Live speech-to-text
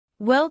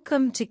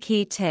Welcome to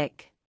Key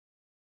Tech.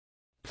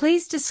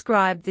 Please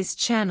describe this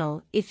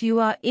channel if you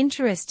are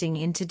interested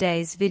in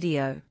today's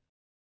video.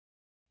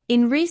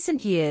 In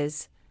recent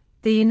years,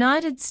 the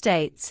United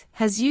States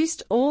has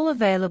used all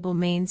available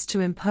means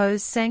to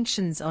impose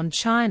sanctions on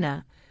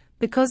China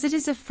because it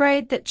is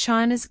afraid that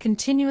China's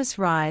continuous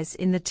rise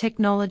in the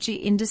technology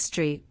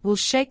industry will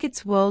shake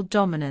its world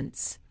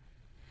dominance.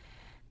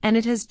 And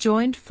it has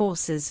joined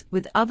forces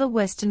with other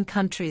Western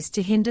countries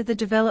to hinder the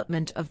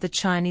development of the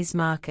Chinese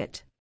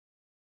market.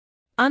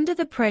 Under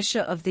the pressure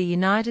of the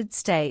United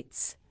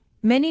States,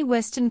 many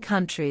Western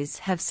countries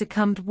have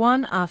succumbed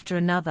one after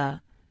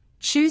another,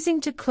 choosing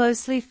to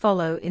closely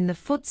follow in the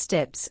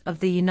footsteps of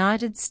the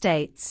United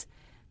States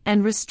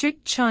and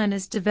restrict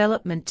China's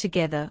development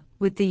together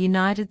with the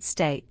United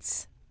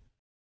States.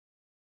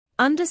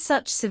 Under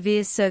such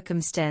severe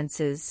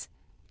circumstances,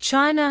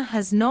 China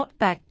has not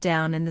backed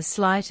down in the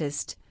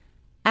slightest,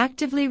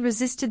 actively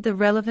resisted the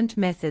relevant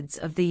methods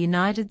of the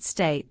United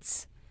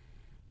States,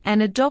 and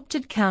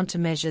adopted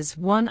countermeasures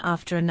one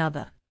after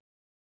another.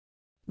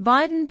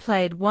 Biden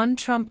played one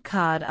trump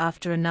card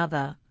after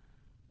another,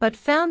 but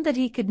found that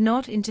he could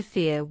not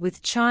interfere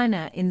with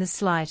China in the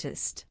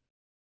slightest.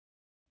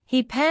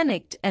 He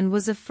panicked and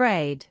was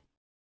afraid.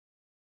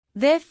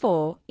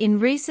 Therefore, in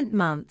recent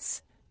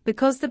months,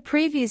 because the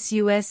previous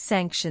U.S.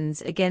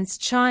 sanctions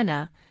against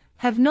China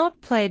have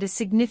not played a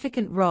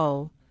significant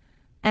role,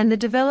 and the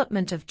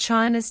development of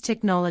China's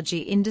technology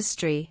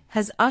industry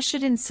has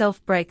ushered in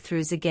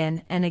self-breakthroughs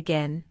again and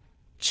again,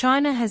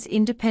 China has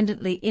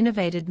independently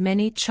innovated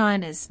many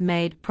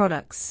China's-made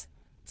products,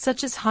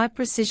 such as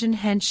high-precision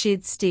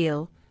hand-sheared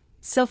steel,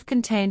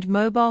 self-contained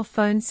mobile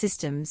phone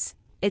systems,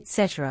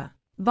 etc.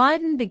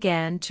 Biden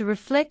began to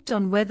reflect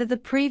on whether the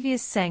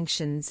previous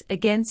sanctions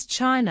against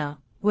China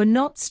were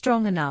not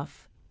strong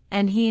enough,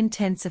 and he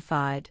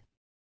intensified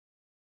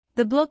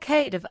the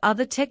blockade of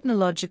other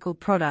technological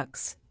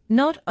products.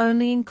 Not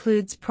only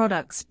includes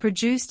products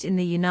produced in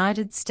the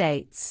United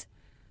States,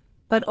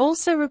 but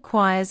also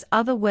requires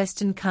other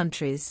Western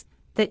countries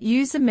that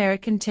use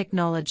American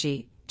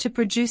technology to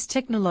produce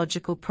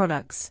technological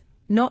products,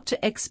 not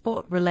to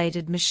export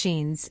related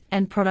machines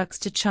and products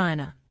to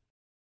China.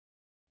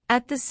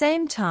 At the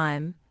same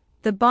time,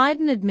 the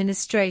Biden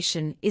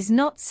administration is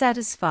not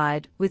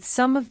satisfied with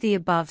some of the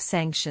above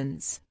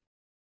sanctions.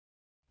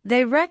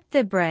 They racked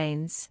their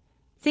brains,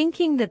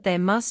 thinking that they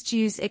must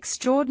use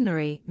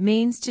extraordinary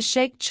means to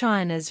shake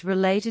China's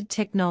related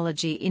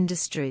technology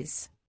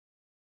industries.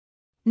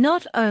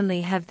 Not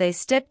only have they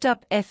stepped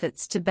up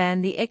efforts to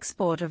ban the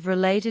export of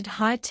related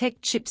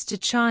high-tech chips to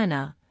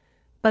China,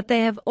 but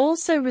they have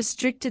also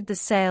restricted the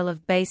sale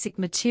of basic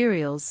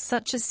materials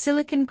such as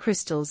silicon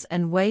crystals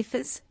and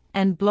wafers,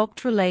 and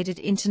blocked related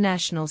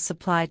international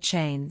supply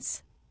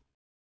chains.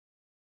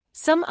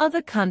 Some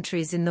other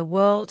countries in the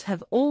world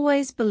have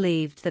always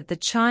believed that the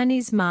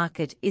Chinese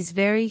market is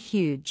very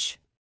huge.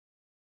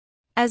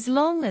 As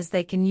long as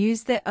they can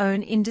use their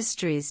own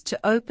industries to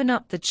open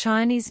up the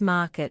Chinese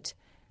market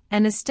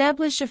and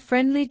establish a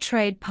friendly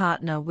trade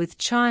partner with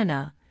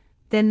China,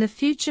 then the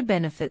future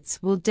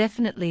benefits will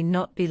definitely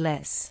not be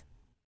less.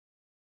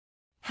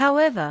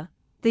 However,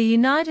 the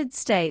United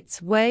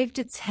States waved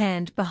its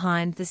hand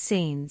behind the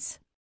scenes.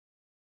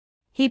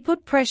 He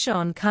put pressure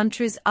on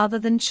countries other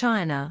than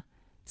China,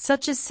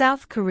 such as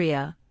South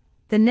Korea,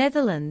 the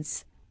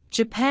Netherlands,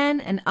 Japan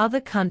and other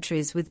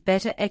countries with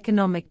better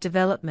economic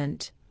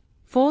development,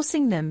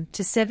 forcing them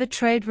to sever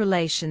trade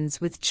relations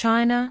with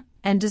China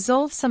and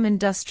dissolve some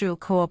industrial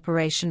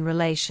cooperation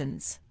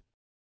relations.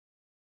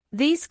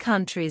 These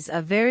countries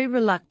are very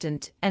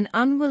reluctant and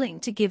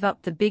unwilling to give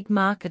up the big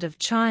market of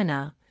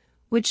China,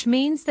 which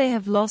means they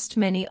have lost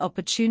many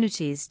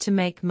opportunities to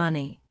make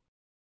money.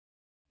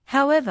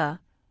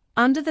 However,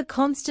 under the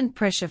constant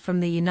pressure from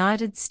the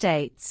United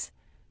States,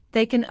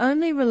 they can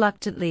only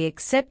reluctantly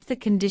accept the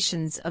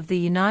conditions of the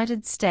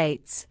United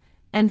States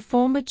and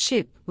form a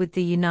chip with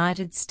the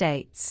United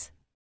States.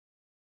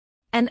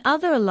 And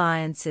other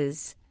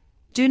alliances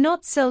do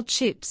not sell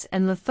chips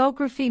and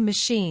lithography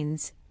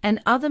machines and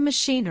other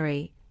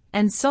machinery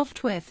and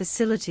software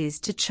facilities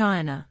to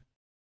China.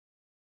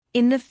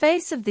 In the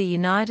face of the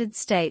United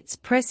States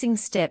pressing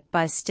step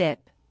by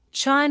step,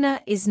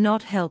 China is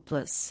not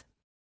helpless.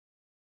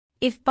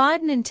 If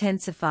Biden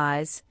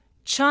intensifies,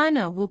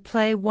 China will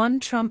play one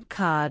trump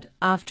card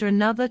after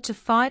another to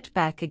fight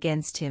back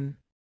against him.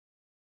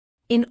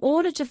 In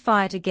order to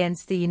fight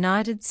against the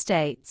United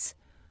States,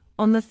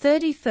 on the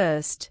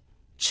 31st,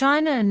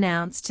 China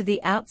announced to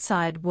the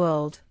outside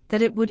world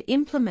that it would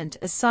implement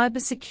a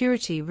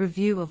cybersecurity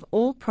review of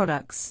all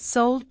products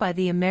sold by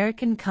the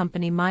American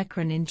company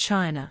Micron in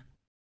China.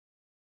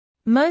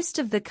 Most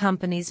of the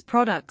company's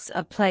products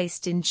are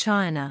placed in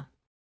China.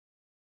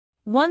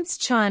 Once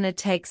China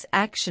takes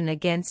action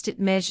against its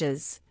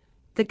measures,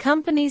 the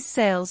company's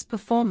sales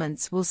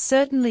performance will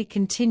certainly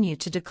continue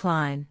to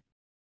decline.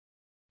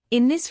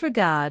 In this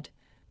regard,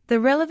 the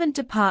relevant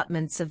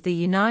departments of the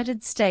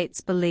United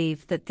States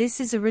believe that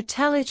this is a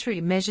retaliatory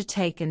measure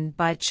taken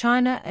by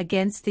China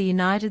against the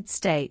United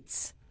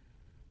States,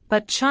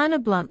 but China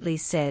bluntly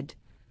said,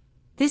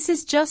 "This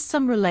is just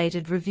some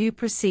related review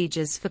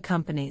procedures for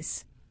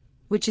companies,"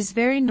 which is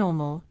very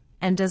normal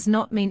and does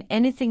not mean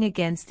anything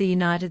against the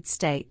United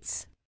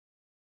States.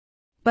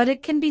 But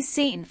it can be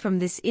seen from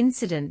this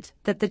incident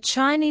that the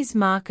Chinese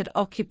market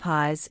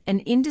occupies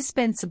an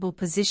indispensable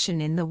position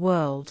in the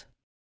world.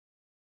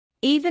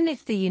 Even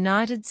if the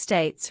United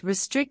States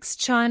restricts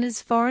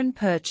China's foreign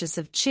purchase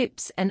of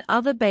chips and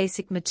other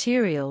basic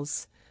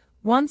materials,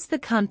 once the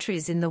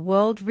countries in the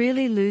world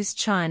really lose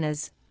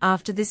China's,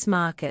 after this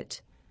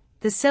market,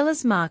 the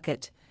seller's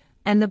market,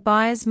 and the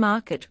buyer's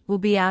market will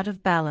be out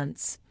of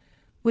balance,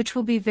 which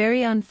will be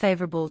very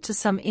unfavorable to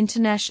some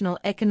international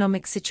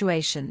economic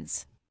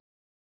situations.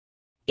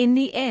 In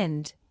the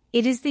end,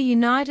 it is the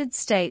United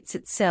States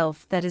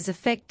itself that is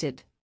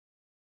affected.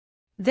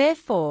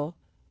 Therefore,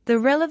 the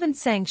relevant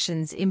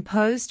sanctions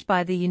imposed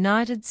by the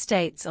United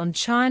States on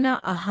China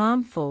are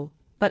harmful,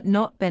 but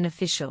not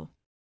beneficial.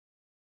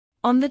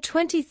 On the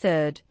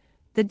 23rd,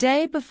 the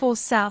day before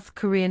South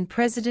Korean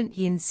President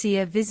Yoon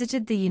Suk-yeol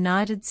visited the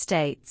United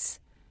States,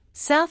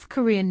 South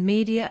Korean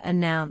media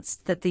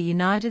announced that the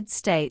United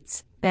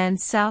States banned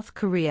South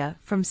Korea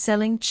from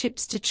selling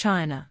chips to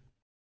China.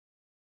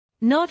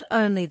 Not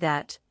only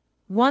that,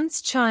 once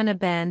China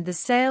banned the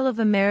sale of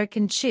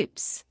American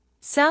chips,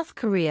 South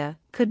Korea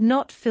could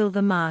not fill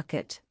the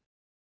market.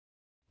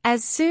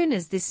 As soon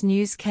as this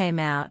news came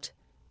out,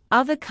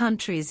 other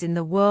countries in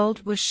the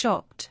world were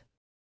shocked.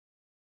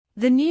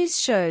 The news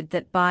showed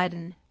that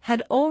Biden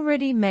had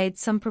already made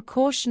some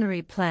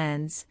precautionary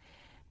plans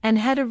and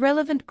had a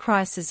relevant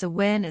crisis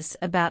awareness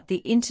about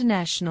the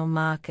international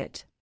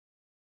market.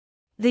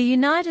 The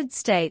United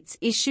States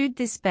issued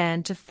this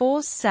ban to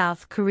force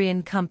South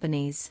Korean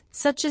companies,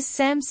 such as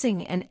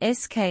Samsung and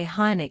SK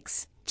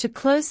Hynix, to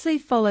closely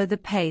follow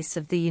the pace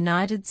of the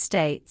United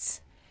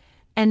States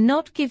and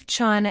not give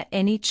China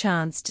any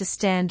chance to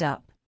stand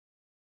up.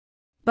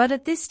 But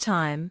at this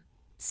time,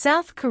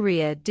 South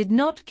Korea did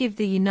not give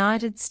the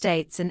United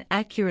States an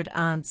accurate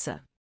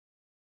answer.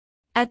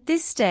 At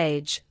this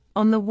stage,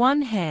 on the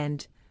one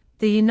hand,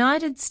 the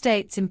United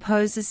States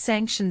imposes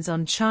sanctions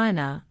on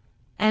China,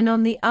 and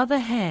on the other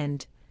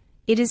hand,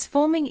 it is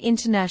forming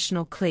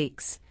international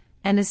cliques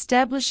and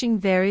establishing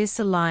various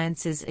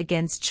alliances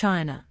against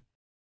China.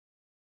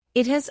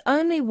 It has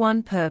only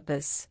one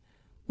purpose,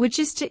 which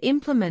is to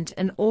implement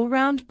an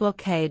all-round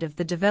blockade of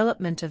the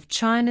development of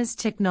China's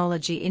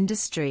technology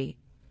industry,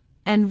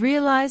 and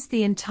realize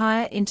the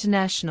entire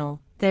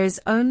international, there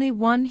is only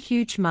one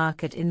huge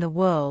market in the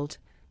world,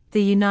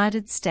 the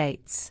United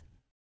States.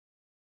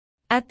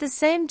 At the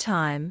same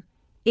time,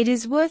 it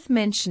is worth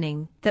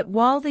mentioning that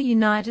while the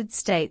United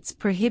States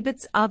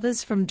prohibits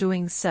others from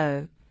doing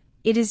so,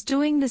 it is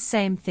doing the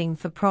same thing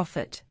for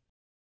profit.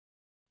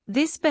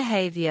 This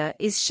behavior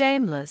is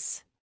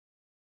shameless.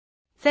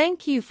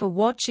 Thank you for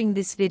watching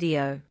this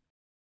video.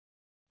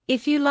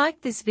 If you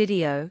like this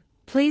video,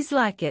 please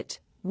like it.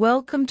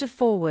 Welcome to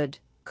forward,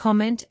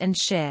 comment and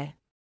share.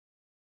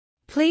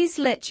 Please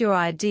let your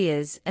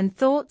ideas and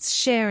thoughts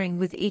sharing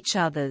with each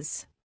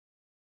others.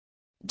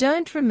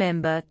 Don't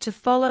remember to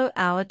follow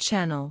our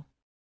channel.